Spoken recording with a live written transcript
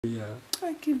Yeah.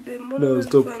 No,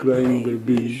 stop crying,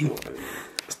 baby.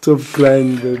 Stop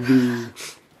crying, baby.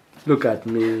 Look at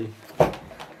me.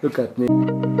 Look at me.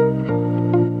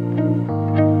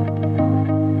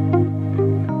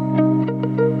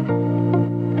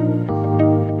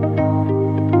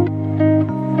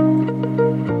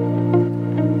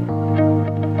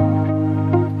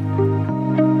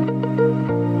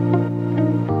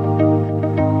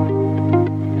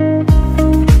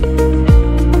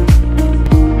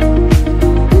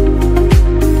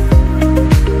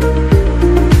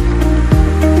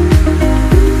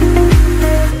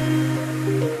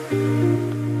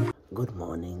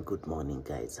 Good morning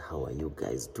guys. How are you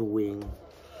guys doing?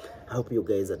 I hope you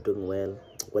guys are doing well.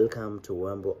 Welcome to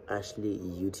Wambo Ashley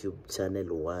YouTube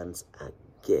channel once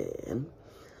again.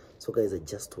 So guys, I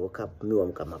just woke up. Mi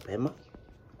huamka mapema.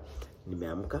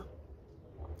 Nimeamka.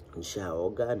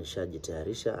 Nishaoga,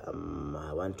 nishajitayarisha.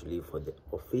 I want to leave for the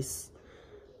office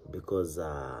because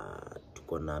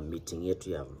tuko na meeting yetu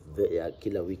ya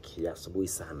kila wiki ya asubuhi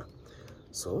sana.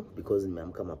 So because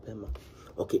nimeamka mapema.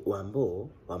 Okay, Wambo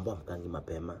amkangi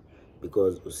mapema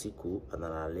because usiku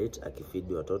analala late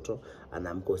akifeed watoto,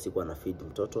 anaamka usiku anafeed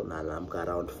mtoto na anaamka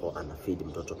around 4 anafeed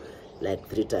mtoto like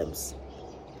 3 times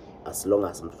as long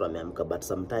as mtoto ameamka, but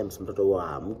sometimes mtoto huwa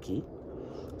haamki,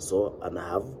 so ana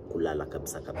have kulala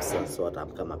kabisa, so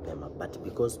ataamka mapema. But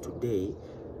because today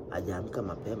hajaamka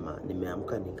mapema,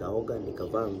 nimeamka nikaoga,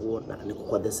 nikavaa nguo na niko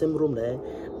kwa the same room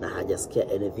na hajasikia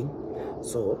anything.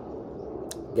 So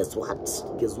guess what?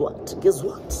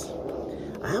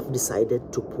 I have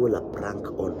decided to pull a prank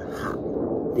on her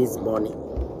this morning.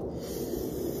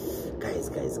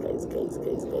 Guys.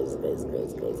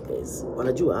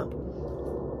 Wanajua,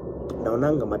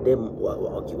 naonanga madem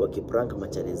wakiprank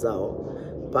machali zao.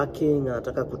 Parking,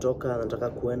 anataka kutoka, anataka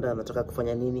kuenda, anataka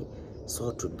kufanya nini.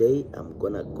 So today I'm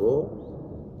gonna go,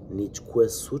 nichukue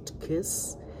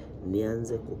suitcase,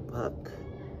 nianze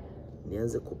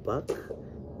kupack,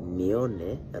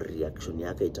 nione reaction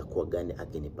yake itakuwa gani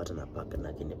akinipata na pack. Na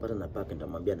akinipata na pack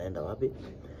nitamwambia naenda wapi.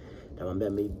 Nitamwambia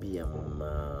maybe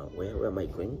where am I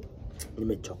going?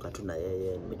 Nimechoka tu na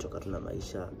yeye, nimechoka tu na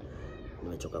maisha,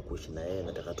 nimechoka kuishi na yeye,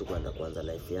 nataka tu kuanza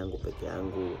life yangu peke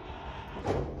yangu.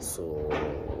 So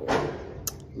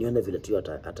nione vile tu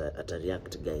ata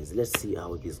react guys. Let's see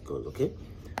how this goes, okay?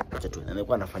 Acha tuende.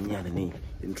 Nilikuwa nafanyia nini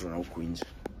intro na huku nje.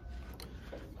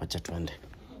 Acha tuende.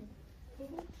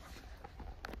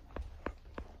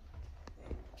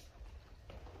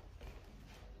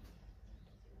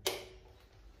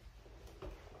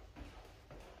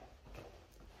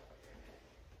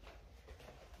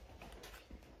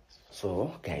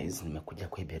 So guys, nimekuja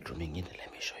kwa bedroom nyingine,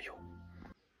 let me show you.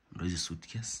 Ndio hizi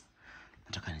suitcase.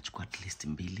 Nataka nichukue at least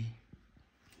 2.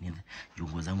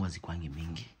 Jungo zangu hazikwangi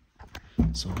mingi.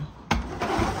 So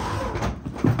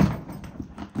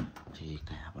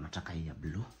hapo nataka hii ya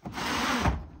blue.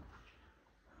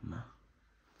 Na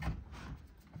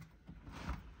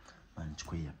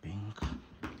nichukue hii ya pink.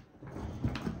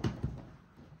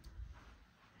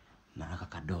 Na haka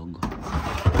kadogo.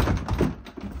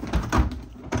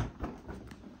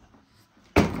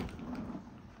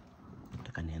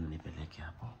 Nataka niende nipeleke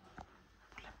hapo.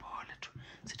 Pole tu.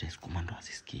 Sitaisukuma ndo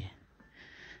asisikie.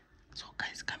 So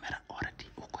guys, camera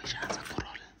already uko ishaanza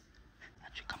kuroll.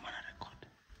 Najui kama na record.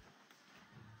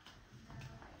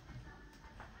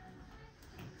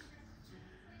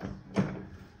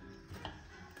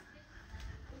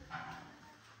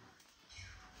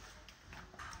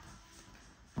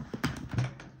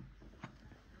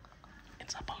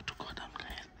 It's about to go down,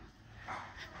 guys.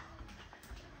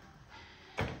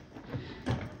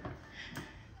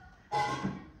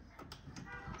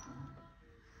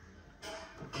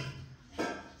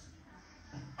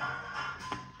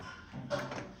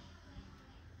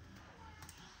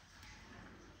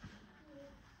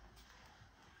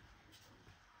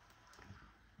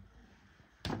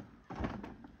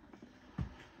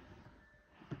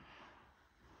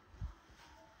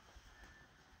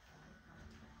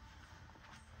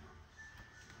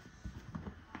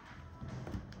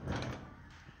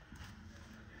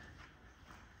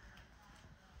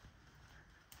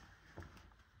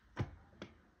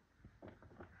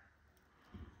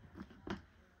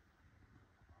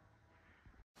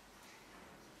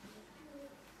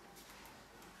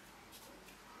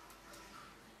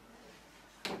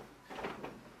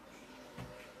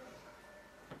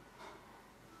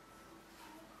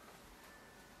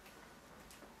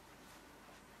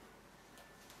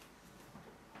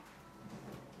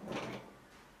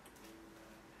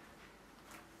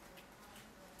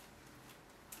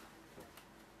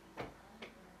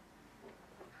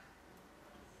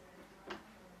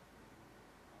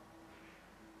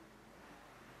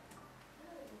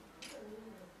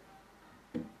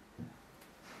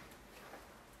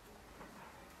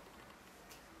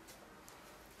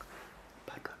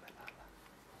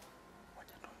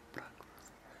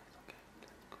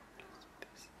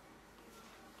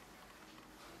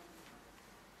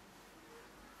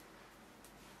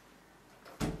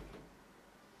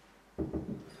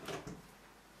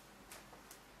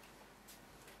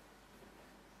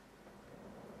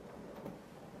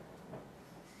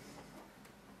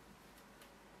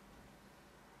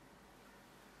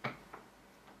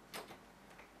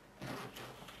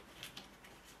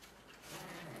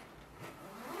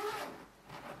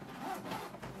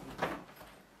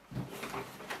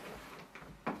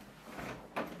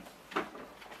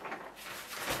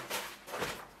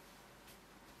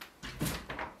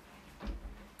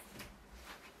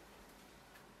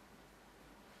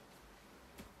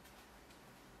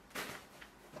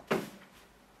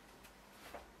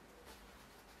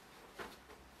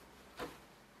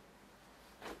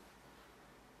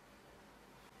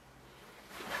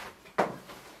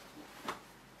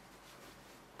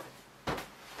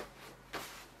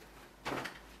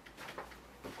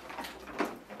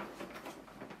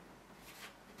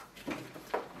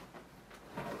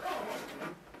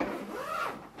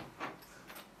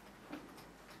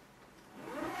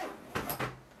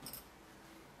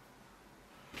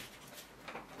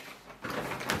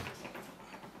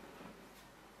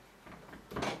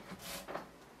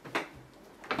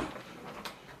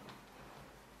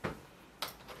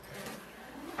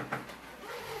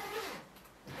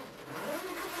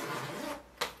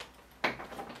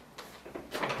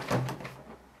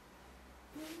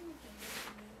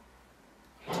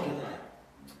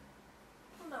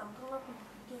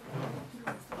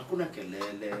 Hakuna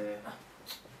kelele.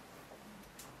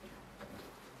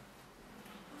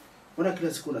 Mbona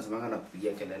kila siku unasemanga na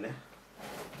kupigia kelele?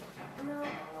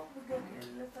 Kupigia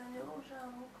kelele fanya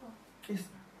ushaamka.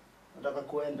 Nataka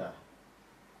kuenda.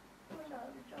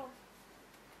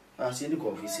 Siendi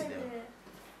kwa ofisi leo.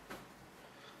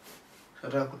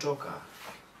 Nataka kutoka.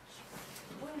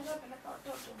 Wewe unapeleka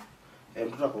watoto?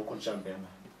 Mtoto wako huko Champena.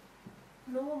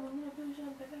 Na wewe mwenyewe pia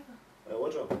unapeleka?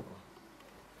 Wote wako huko.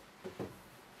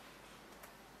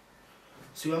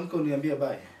 Si amka uniambie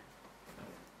bye.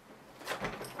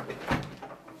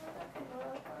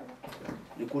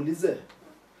 Nikuulize.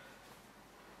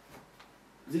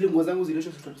 Zile nguo zangu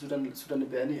zilioshwa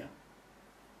sutanipeania?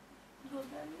 Nguo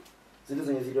gani? Zile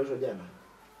zenye zilioshwa jana.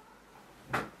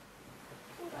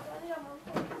 Unatania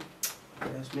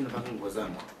mambo. Yes, mimi napaka nguo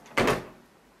zangu.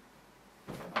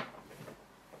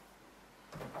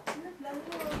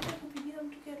 Kupigia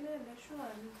mtu kelele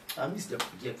shwari. Mimi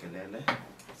sijakupigia kelele.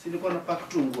 Si nilikuwa napaka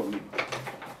tu nguo mimi.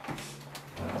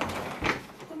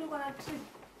 Kuna kwa trip.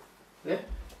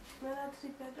 Na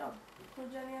trip ya job.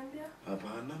 Hujaniambia?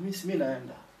 Hapana, mimi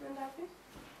naenda. Nenda wapi?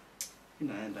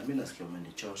 Mimi naenda, mimi nasikia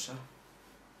umenichosha.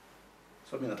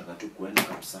 So mimi nataka tu kuenda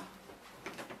kabisa.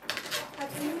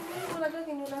 Ati mimi unajua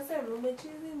kinyo unasema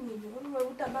umechizi nini?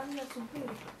 Umevuta bangi asubuhi.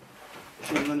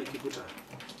 Sio nani kikuta.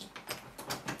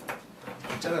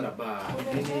 Chana na baa.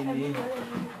 Nini?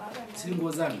 Si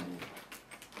nguo zangu.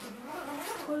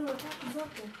 Kwa hiyo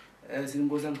zote? Si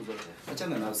nguo zangu zote.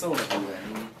 Achana na sawa unafanya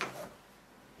nini?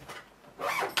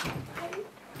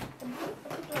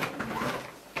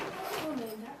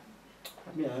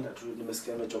 Mimi naenda tu,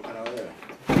 nimesikia nimechoka na wewe.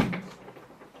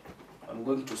 I'm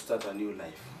going to start a new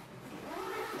life.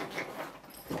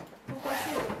 Uko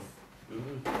serious?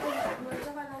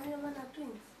 Unataka na mimi maana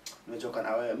twins? Nimechoka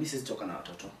na wewe, mimi sichoka na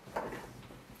watoto.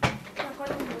 Kwa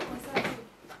nini nimekosea?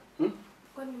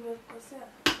 Kwa nini nimekosea?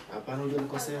 Hapana,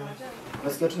 hujanikosea.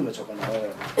 Nasikia tu nimechoka na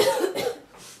wewe.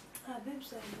 Babe,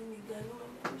 sasa ni gani?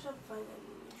 Umeshafanya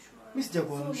nini shwari? Mimi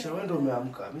sijakuamsha, wewe ndio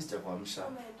umeamka. Mimi sijakuamsha.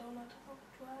 Unataka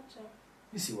kutuacha?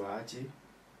 Mimi siwaache.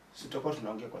 Sitakuwa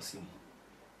tunaongea kwa simu.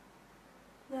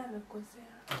 Nani amekosea?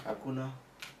 Hakuna.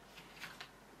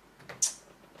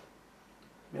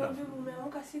 Wewe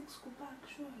umeamka 6 kupack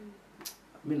shwari.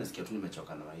 Mimi nasikia tu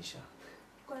nimechoka na maisha.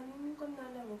 Kwa nini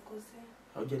nani amekosea?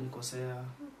 Haujanikosea.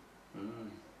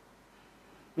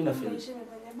 Mimi na feel.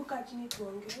 Hebu kaa chini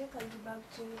tuongee, kazi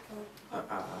back chini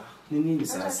kwa. Ni nini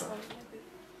sasa?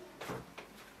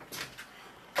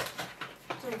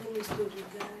 Tuende story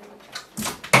gani?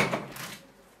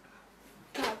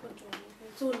 Hapo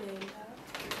tuongee. Tunaenda.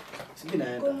 Sisi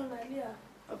naenda. Kono nalia.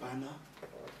 Hapana.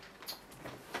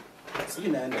 Sisi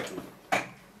naenda tu.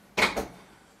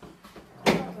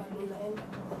 Hapa tunaenda.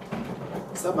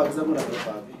 Sababu zangu na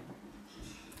kwa wapi?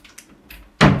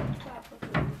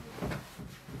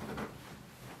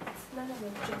 Nani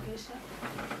amekuchokesha?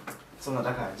 Sasa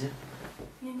unataka aje?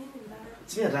 Nini mbaya?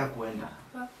 Sisi nataka kuenda.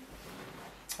 Wapi?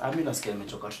 Mimi nasikia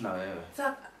nimechoka tu na wewe.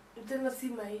 Sasa tena si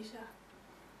maisha.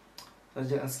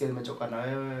 Sasa nasikia nimechoka na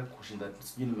wewe kushinda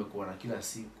sijui nimekuwa na kila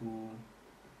siku.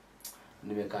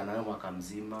 Nimekaa nayo mwaka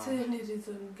mzima. Sasa ni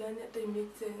reason gani hata make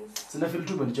sense? Sina feel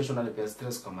tu umenichosha na pia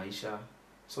stress kwa maisha.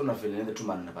 So na feel niende tu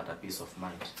maana napata peace of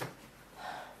mind.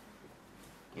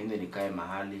 Niende nikae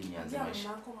mahali nianze maisha.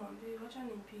 Mama yako mwambie acha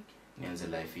nimpike. Nianze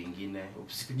life nyingine.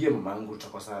 Usipigie mama yangu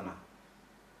tutakosana.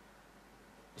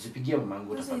 Usipigie mama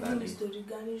yangu tafadhali. Sasa story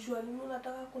gani? Shwari mimi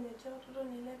nataka kuniachia watoto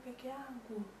nile peke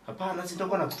yangu. Hapana,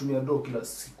 sitakuwa nakutumia do kila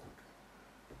siku.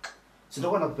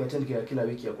 Sitakuwa nakupea tena kila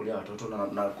wiki ya kulia watoto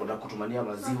na kutumania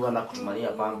maziwa na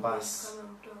kutumania pampers.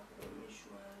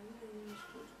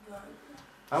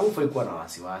 Au ufai kuwa na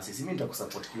wasiwasi. Si mimi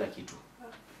nitakusupport kila kitu.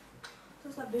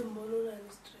 Sasa babe, mbona unani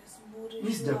stress bure?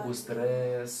 Mimi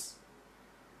sijakustress.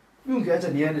 Mimi ungeacha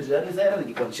niende tu. Yaani sasa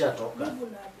ningekuwa nishatoka.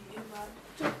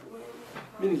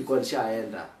 Mimi ningekuwa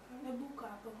nishaenda.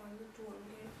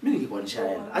 Mimi ningekuwa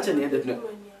nishaenda. Acha niende tu.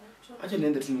 Acha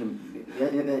niende tu.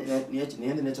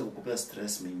 Niende niacha kukupea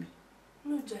stress mimi.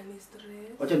 Unajani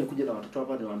stress. Acha nikuje na watoto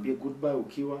hapa niwaambie goodbye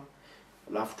ukiwa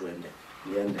alafu tuende.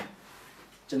 Niende.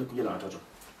 Acha nikuje na watoto.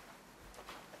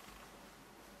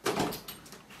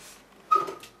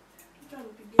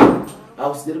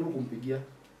 Au usijaribu kumpigia.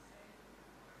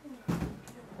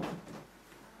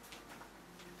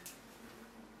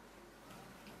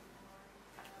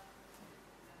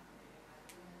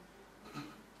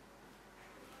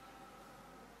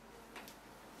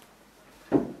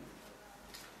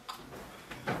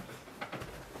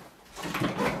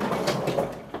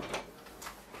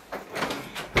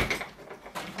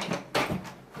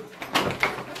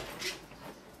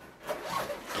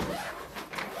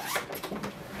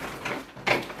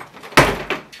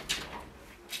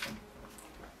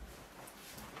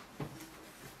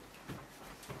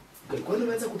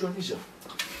 kutoanisha.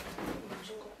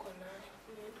 Mjinga uko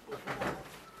nayo.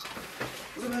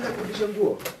 Unaenda kurudisha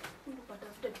nguo. Ndio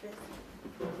patafute pesa.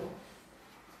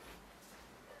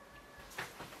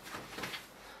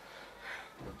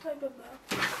 Hi baba.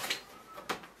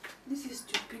 This is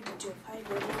stupidity of high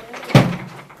level.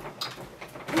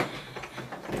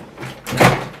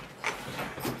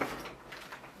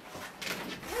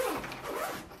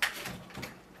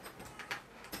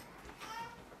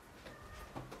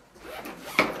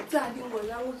 Sasa nguo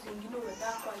zangu zingine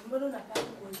unataka kwa mbona unataka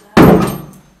nguo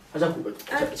zangu?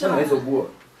 Acha na hizo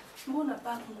nguo. Mbona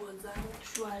unataka nguo zangu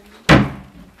shwari?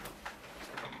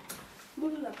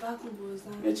 Mbona unataka nguo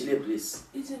zangu? Niachilie please.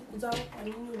 Hizi zangu kwa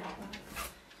nini unataka?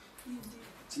 Hizi.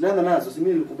 Sinaenda nazo, si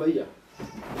mimi nilikubaia.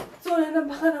 So unaenda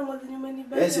mpaka na nguo zenye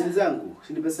umenibaia? Si ni zangu,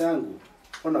 si ni pesa yangu.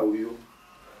 Ona huyu.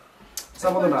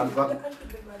 Sasa mbona unanipaka?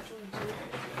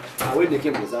 Wewe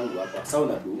niweke nguo zangu hapa. Sasa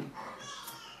unadu.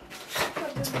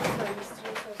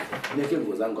 Niweke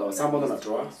nguo zangu hapa. Sasa mbona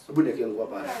unatoa? Hebu niweke nguo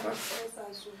hapa haraka.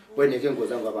 Wewe niweke nguo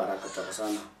zangu hapa haraka tafadhali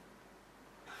sana.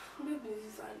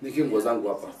 Niweke nguo zangu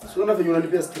hapa. Sio na venye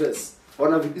unanipea stress.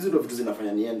 Ona hizo ndio vitu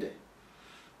zinafanya niende.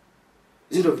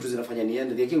 Hizo ndio vitu zinafanya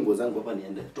niende. Niweke nguo zangu hapa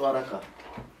niende. Toa haraka.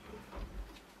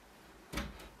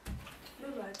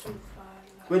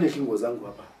 Wewe niweke nguo zangu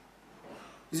hapa.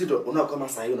 Hizo ndio unaona kama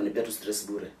saa hii unanipea tu stress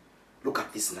bure. Look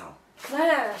at this now.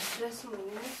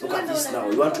 Look at this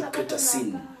now. You want to create a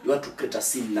scene. You want to create a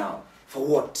scene now. For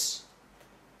what?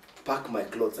 Pack my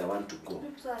clothes, I want to go.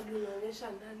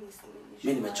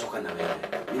 Mimi nimechoka na wewe.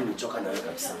 Mimi nimechoka na wewe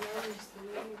kabisa.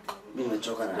 Mimi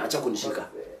nimechoka na. Acha kunishika.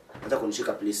 Acha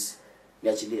kunishika please.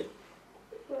 Niachilie.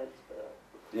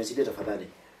 Niachilie tafadhali.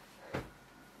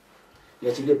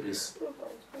 Niachilie please.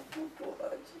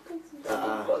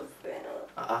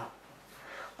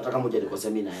 Hata kama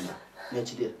hujanikosea mimi naenda.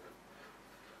 Niachilie.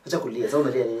 Acha kulia. Sasa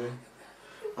unalia nini?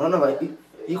 Unaona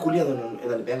hii kulia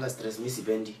inanipeanga stress, mimi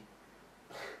sipendi.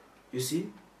 You see?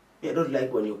 I don't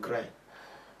like when you cry.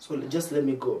 So just let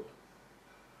me go.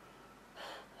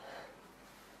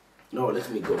 No, let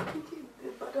me go.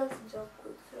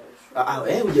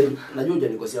 Najua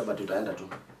hujanikosea but utaenda tu.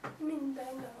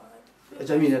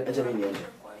 Acha mimi niende.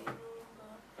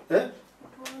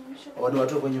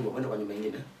 Watu kwa nyumba, kwenda kwa nyumba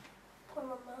nyingine. Kwa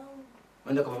mama yangu.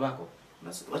 Wenda kwa mamako.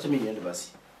 Acha mimi niende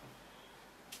basi.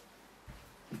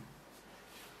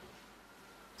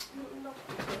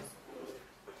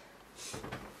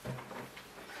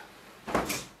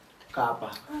 Kaa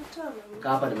hapa. Kaa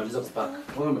hapa nimaliza kupaka.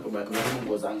 Wewe umepaka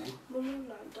nguo zangu.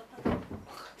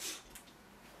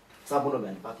 Sasa mbona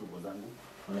umenipaka nguo zangu?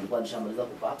 Nilikuwa nishamaliza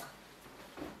kupaka.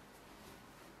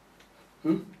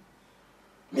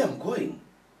 Me I'm going.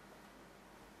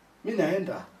 Mimi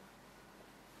naenda.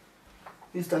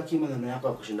 Mimi sitaki maneno yako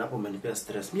ya kushinda hapo umenipea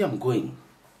stress. Me I'm going.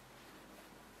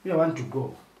 Me I want to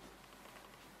go.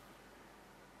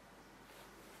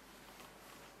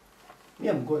 Me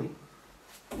I'm going.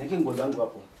 Niweke nguo zangu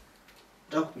hapo.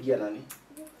 Nataka kupigia nani?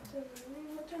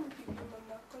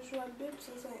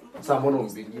 Sasa mbona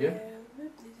umpigie?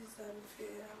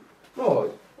 No,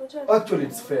 actually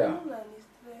it's fair.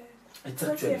 It's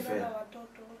actually fair.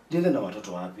 Niende na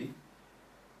watoto wapi?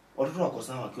 Watoto wako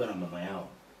sawa wakiwa na mama yao.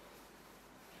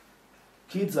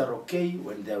 Kids are okay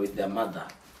when they are with their mother.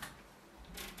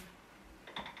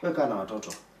 Weka na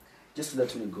watoto. Just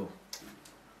let me go.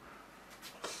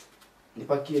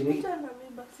 Nipakie nini?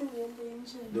 Basi niende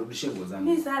nje. Nirudishie nguo zangu.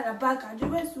 Mimi sana paka,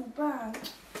 wewe super.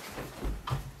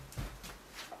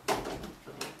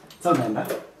 Sasa unaenda?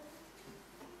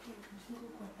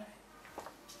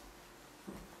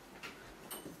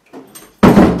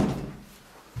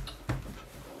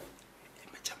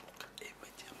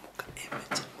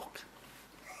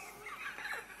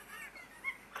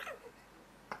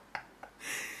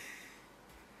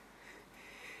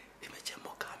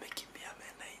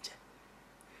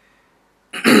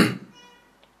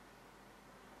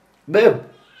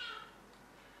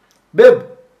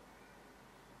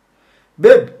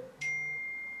 Babe.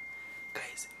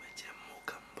 Guys,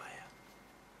 imechemuka mbaya.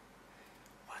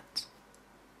 What?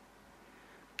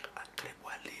 Karibu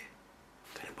alie.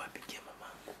 Karibu apikie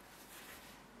mamangu.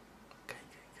 Kai.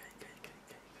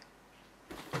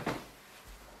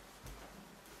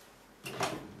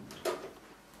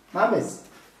 Mames.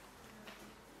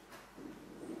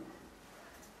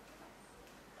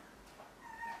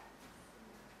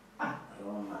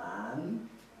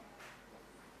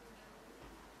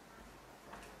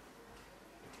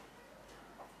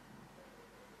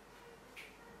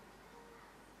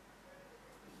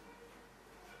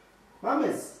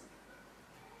 Mames.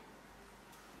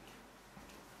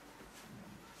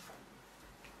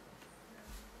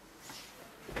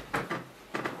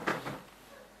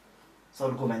 Sasa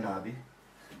ulikuwa umeenda wapi?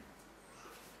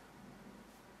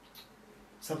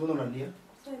 Sasa mbona unalia?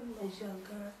 Sasa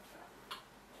nimeshangaa.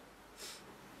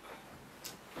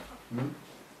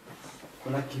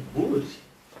 Kuna kiburi.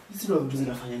 Hizi ndio vitu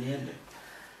zinafanya niende.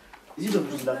 Hizi ndio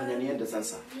vitu zinafanya niende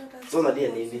sasa. Sasa unalia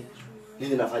nini?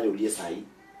 Nini nafanya ulie sahi?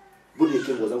 Budi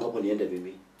yake nguo zangu hapo niende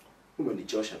mimi.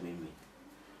 Umenichosha mimi.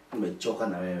 Umechoka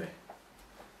na wewe.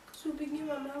 Usipigie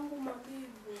mamangu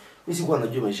mabibu. Mimi sikuwa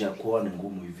najua maisha ya kuoa ni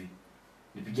ngumu hivi.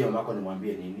 Nipigie mamako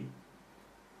nimwambie nini?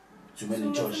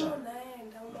 Umenichosha.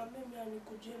 Naenda umwambie mimi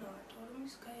anikujie na watoto. Mimi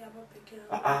sikai hapa peke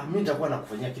yangu. Mimi nitakuwa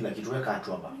nakufanyia kila kitu. Weka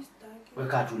tu hapa.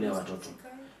 Weka tu leo watoto.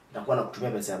 Nitakuwa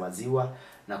nakutumia pesa ya maziwa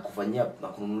na kufanyia na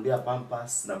kununulia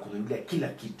pampers na kununulia kila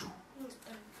kitu.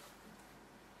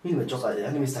 Mimi nimechoka,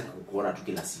 yani mimi sitaki kukuona tu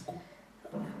kila siku.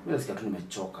 Mimi nasikia tu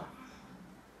nimechoka.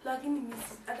 Lakini mimi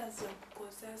hata sio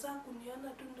kukosea. Sasa kuniona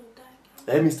tu ndo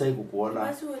utaki. Mimi sitaki kukuona.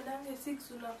 Basi uendange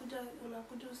 6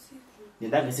 unakuja usiku.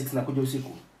 Niendange 6 nakuja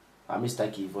usiku. Mimi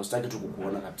sitaki hivyo, sitaki tu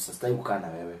kukuona kabisa. Sitaki kukaa na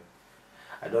wewe.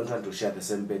 I don't want to share the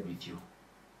same bed with you.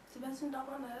 Si basi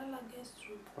nitakuwa nalala guest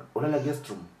room. Unalala guest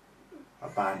room?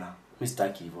 Hapana. Mimi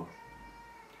sitaki hivyo.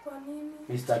 Kwa nini?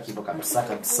 Mimi sitaki hivyo kabisa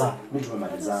kabisa. Mimi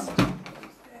tumemalizana.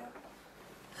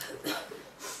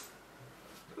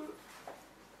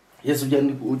 Yesu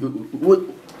jani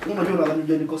unajua nadhani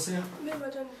hujanikosea. Mimi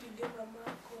hata nipigie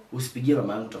mamako. Usipigie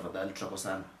mama yangu tafadhali,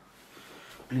 tutakosana.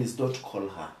 Please don't call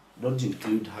her. Don't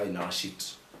include her in our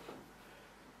shit.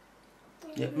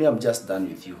 Yeah, me I'm just done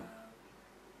with you.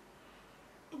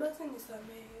 Basi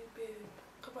nisamehe babe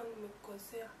kama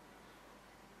nimekukosea.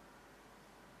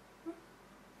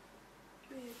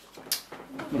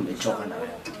 Nimechoka na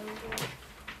wewe.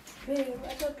 Babe,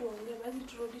 hata tuongee basi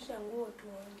turudisha nguo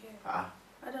tuongee.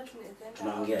 Hata tunaweza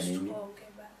tunaongea nini?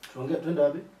 Basi. Tuongee twende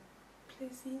wapi?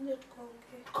 Please nje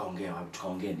tukaongee. Tukaongea wapi?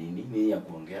 Tukaongea nini? Nini ya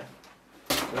kuongea?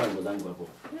 Kuna nguo zangu hapo.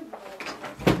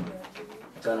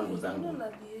 Chana nguo zangu.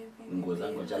 Nguo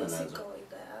zangu chana nazo.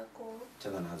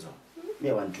 Chana nazo.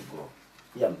 I want to go.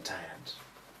 I'm tired.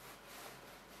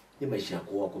 Hii maisha ya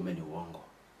kuoa kumbe ni uongo.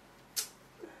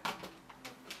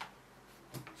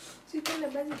 Sitende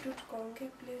basi tu tukaongee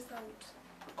place out.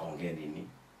 Tukaongea nini?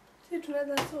 Si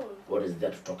tunaweza solve. What is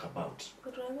there to talk about?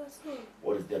 Tunaweza solve.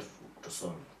 What is there to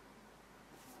solve?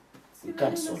 We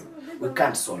can't solve. We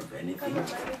can't solve anything.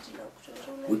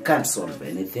 We can't solve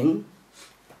anything.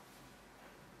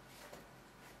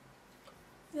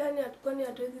 Yani kwani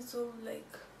hatuwezi solve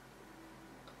like.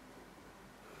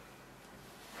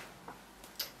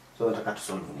 So nataka tu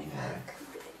solve nini wewe?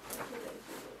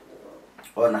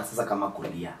 Ona sasa kama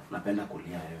kulia. Napenda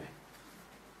kulia wewe.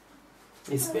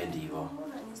 Mimi sipendi hivyo.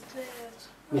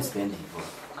 Mimi sipendi hivyo.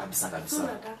 Kabisa kabisa.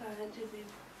 Unataka aje baby?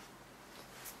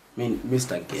 Mimi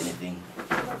sitaki anything.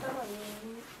 Unataka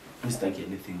nini? Mimi sitaki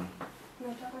anything.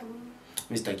 Unataka nini?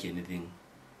 Mimi sitaki anything.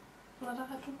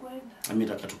 Unataka tu kwenda? Mimi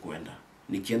nataka tu kwenda.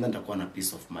 Nikienda nitakuwa na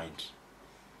peace of mind.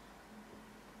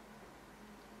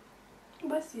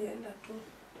 Basi enda tu.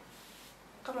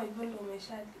 Kama hivyo ndio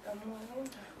umeshaamua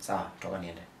nenda. Sawa, toka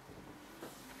niende.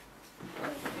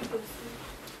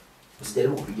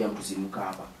 Usijaribu kupigia mtu simu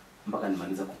hapa mpaka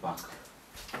nimaliza kupaka.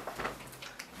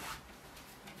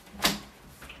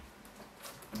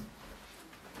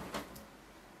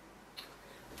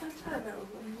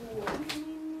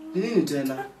 Nini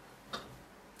tena?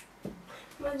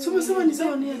 Si umesema ni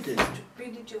sawa niende?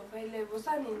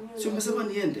 Si umesema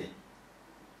niende?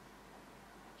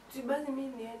 Si basi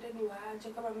mimi niende niwaache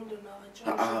kama mimi ndo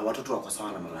nawachosha. Watoto wako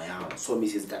sawa na mama yao. So mimi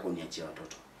siwezi taka kuniachia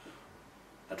watoto.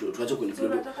 Tuache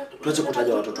kuniflude. Tuache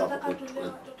kutaja watoto hapo.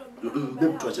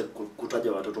 Babe, tuache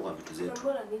kutaja watoto kwa vitu zetu.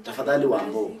 Tafadhali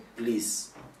Wambo, please.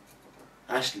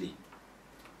 Ashley.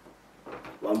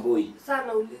 Wamboi.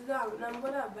 Sana uliza na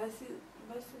mbona basi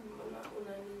mbona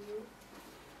unanini?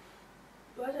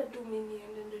 Wacha tu mimi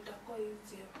niende ndio itakuwa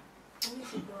easier. Mimi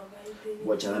si provide.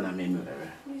 Wachana na mimi wewe.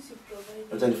 Mimi si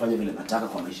provide. Acha nifanye vile nataka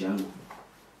kwa maisha yangu.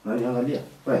 Unaniangalia?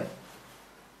 Wewe.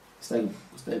 Sitaki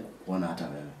kuona hata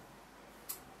wewe.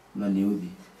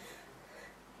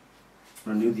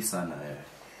 Unaniudhi sana wewe.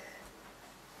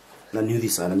 Unaniudhi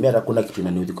sana. Mimi hakuna kitu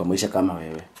inaniudhi kwa maisha kama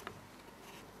wewe.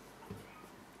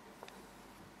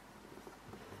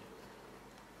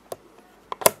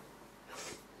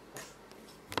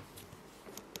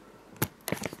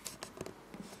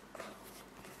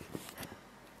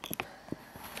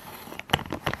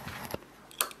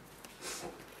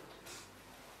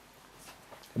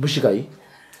 Shika hii.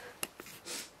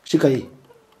 Shika hii.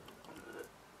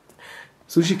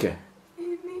 Sushike.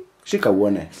 Shika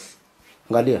uone.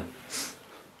 Angalia.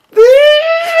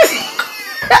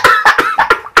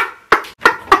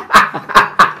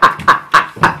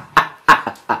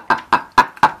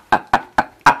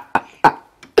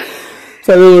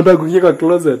 Sawa unataka kuingia kwa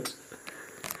closet.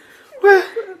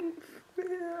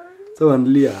 Sawa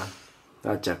nlia.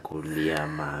 Acha kulia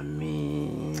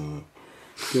mami.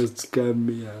 Just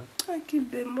come here.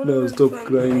 No, stop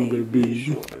crying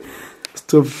baby.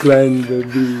 Stop crying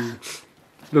baby.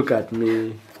 Look at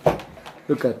me.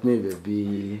 Look at me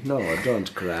baby. No,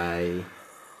 don't cry.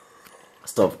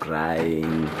 Stop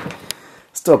crying.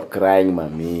 Stop crying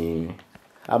mommy.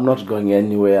 I'm not going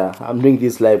anywhere. I'm doing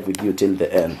this life with you till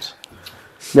the end.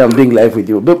 Yeah, I'm doing life with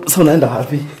you. Babe, so naenda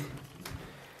happy.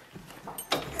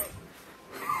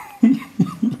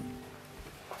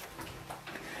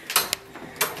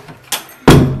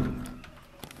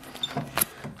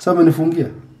 Sasa umenifungia?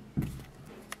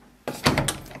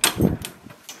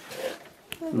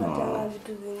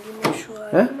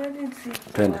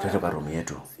 Twende kwa room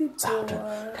yetu. Sawa,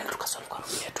 twende tukasolve kwa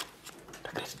room yetu.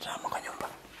 Tukaleta drama kwa nyumba.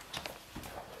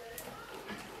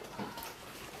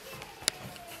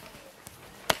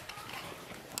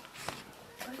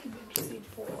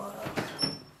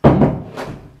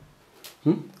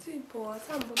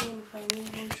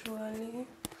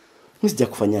 Mimi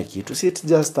sijakufanyia kitu. See, it's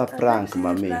just a prank,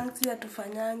 mami. Pranks ya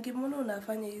tufanyangi. Mbona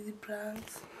unafanya hizi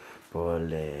pranks?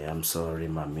 Pole, I'm sorry,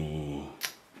 mami.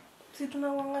 Si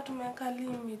tunawanga tumeka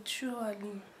limit,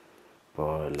 surely.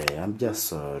 Pole, I'm just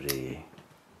sorry.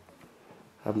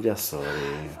 I'm just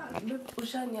sorry.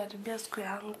 Ushaniharibia siku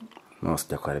yangu. No,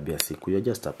 sijakuharibia siku. You're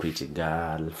just a pretty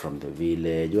girl from the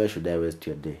village. Why should I waste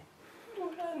your day?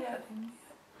 Ushaniharibia.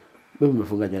 Wewe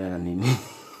umefunga jana na nini?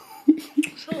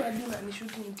 So hadi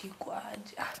unanishoot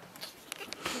nikikwaje.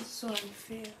 It's so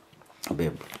unfair.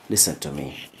 Babe, listen to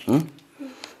me.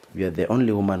 You are the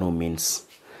only woman who means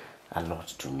a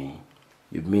lot to me.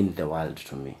 You mean the world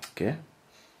to me, okay?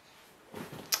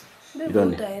 Babe,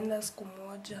 utaenda siku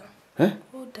moja.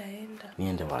 Utaenda.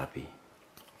 Niende wapi?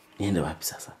 Niende wapi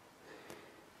sasa?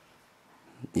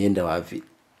 Niende wapi?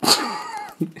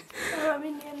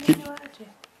 Mimi niende wapi?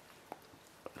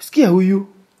 Sikia huyu.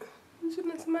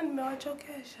 Unasema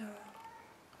nimewachokesha.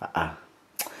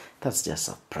 That's just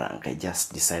a prank. I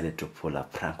just decided to pull a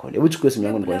prank on you. Which question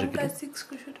yangu nikuonyesha kitu?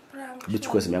 Which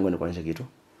question yangu nikuonyesha kitu?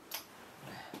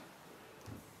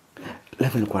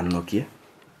 Level nilikuwa nanokia.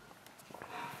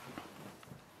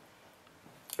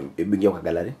 Ibingia kwa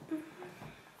gallery.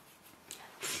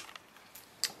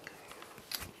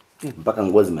 Mpaka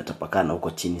nguo zimetapakana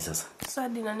huko chini sasa. Sasa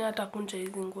nani atakunja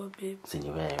hizi nguo babe?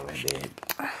 Sini wewe babe.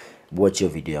 Watch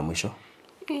hiyo video ya mwisho.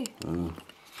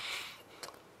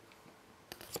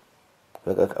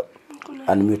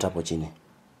 Unmute hapo chini.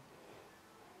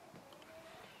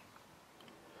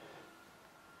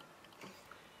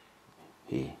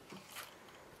 Good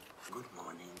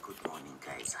morning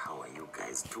guys. How are you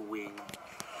guys doing?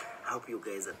 I hope you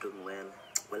guys are doing well.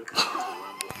 Welcome to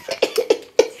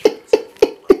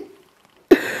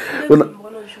Wambo.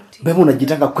 Bebe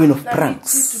unajitaka queen of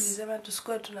pranks. Sisi tulisema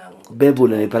tusikue tunango. Bebe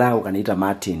unanipeleka ukaniita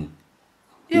Martin.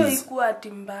 Hiyo ilikuwa ati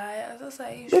mbaya. Sasa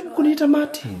hii Bebe kuniita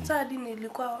Martin. Sasa hadi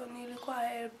nilikuwa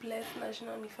helpless na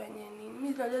shina nifanye nini?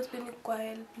 Mimi najua sipendi kwa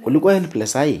helpless. Ulikuwa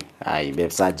helpless hai? Ai bebe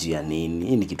saji ya nini?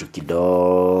 Hii ni kitu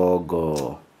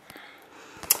kidogo.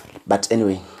 But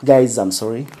anyway, guys, I'm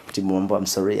sorry. Timu Wambo, I'm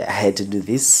sorry. I had to do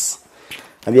this.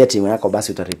 Ambia timu yako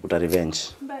basi uta revenge.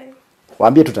 Bye.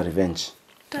 Waambie tuta revenge.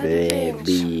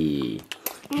 Baby.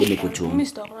 Mimi kuchuma. Mimi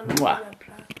sitakuwa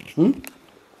prank.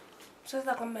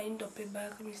 Sasa kama ndo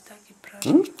payback mimi sitaki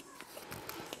prank.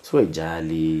 So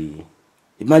jali.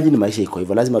 Imagine maisha iko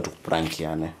hivyo, lazima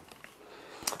tukuprankiane.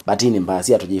 But hii ni mbaya,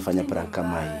 si hatujaifanya prank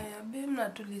kama hii. Babe na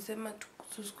tulisema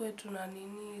tusikue tuna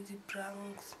nini hizi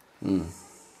pranks.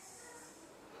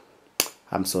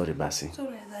 I'm sorry basi. So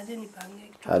unawezaje nipange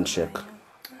kitu? Handshake.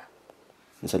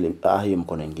 Nisalim hiyo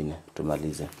mkono nyingine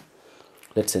tumalize.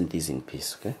 Let's end this in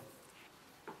peace, okay?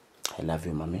 I love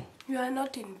you, mommy. You are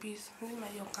not in peace. Nima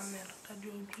hiyo kamera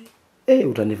utajua ujui.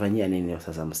 Utanifanyia nini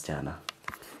sasa msichana?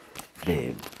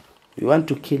 Babe, you want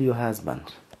to kill your husband?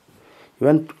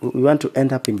 You want to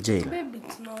end up in jail? Babe,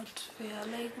 it's not fair.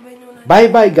 Like when you Bye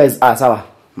bye guys. Sawa.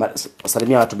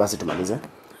 Salimia watu basi tumalize.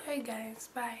 Hi guys,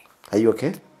 bye. Are you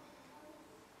okay?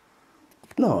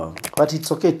 No, but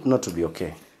it's okay not to be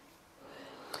okay.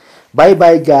 Bye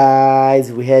bye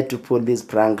guys. We had to pull this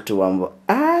prank to Wambo.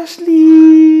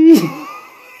 Ashley.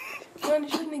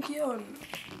 Kwani shuni kiona?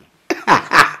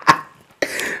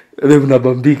 Wewe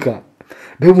unabambika.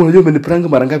 Wewe unajua umeniprank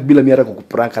mara ngapi bila mimi hata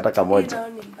kukuprank hata kama moja.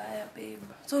 Ndio ni mbaya babe.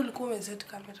 So ulikuwa umeset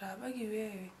kamera baki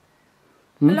wewe.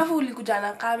 Alafu ulikuja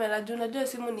na kamera juu unajua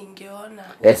simu ningeona.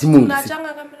 Simu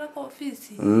unachanga kamera kwa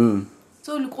ofisi.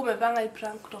 So ulikuwa umepanga hii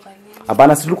prank kutoka lini?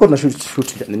 Hapana, si tulikuwa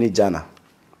tunashoot nini jana.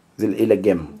 ile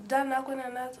game. Jana hakuna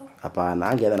nazo. Hapana,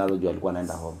 angeenda nazo juu alikuwa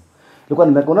anaenda home. Nilikuwa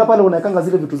nimekuona pale unaekanga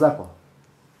zile vitu zako.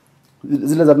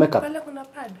 Zile za makeup. Pale kuna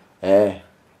pad.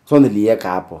 So niliweka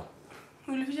hapo.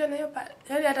 Ulificha na hiyo pad.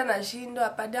 Yaani hata nashindwa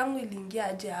pad yangu iliingia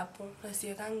aje hapo.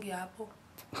 Nasiekangi hapo.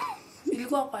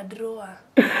 Ilikuwa kwa drawer.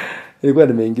 Ilikuwa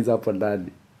nimeingiza hapo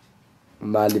ndani.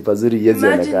 Mahali pazuri yezi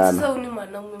onekana. Sasa uni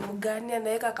mwanaume mgani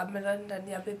anaweka kamera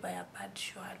ndani ya paper ya pad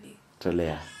shwali.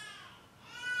 Tolea.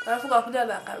 Alafu kakuja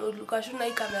na ukashona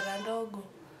hii kamera ndogo.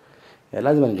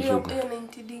 Lazima ningeshuka. Hiyo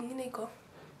 90 nyingine iko.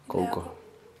 Huko.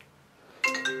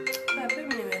 Na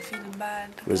mimi nimefeel bad.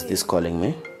 Who's this calling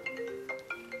me?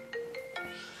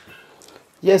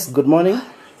 Yes, good morning.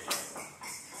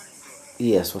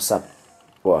 Yes, what's up?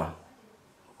 Wow.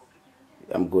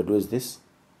 I'm good. Who is this?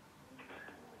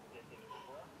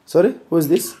 Sorry, who is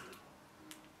this?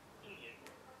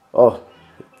 Oh.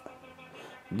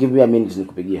 Give me a minute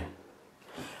nikupigie.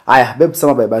 Aya, babe,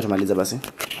 sema bye bye tumaliza basi.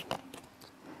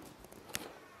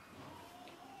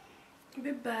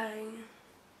 Bye bye.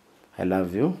 I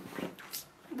love you.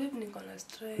 Babe, niko na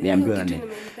stress.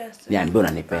 Niambie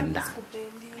unanipenda.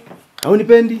 Au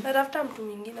nipendi? Natafuta mtu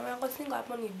mwingine, maana kwa single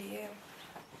hapo ni DM.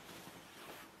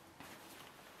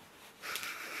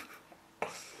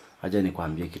 Acha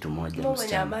nikwambie kitu moja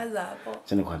msichana. Nyamaza hapo.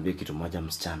 Acha nikwambie kitu moja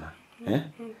msichana.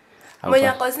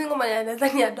 Mwenye kwa single mwenye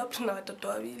anaweza ni adopt na watoto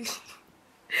wawili.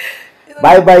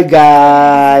 Bye bye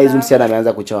guys. Msichana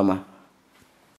ameanza kuchoma.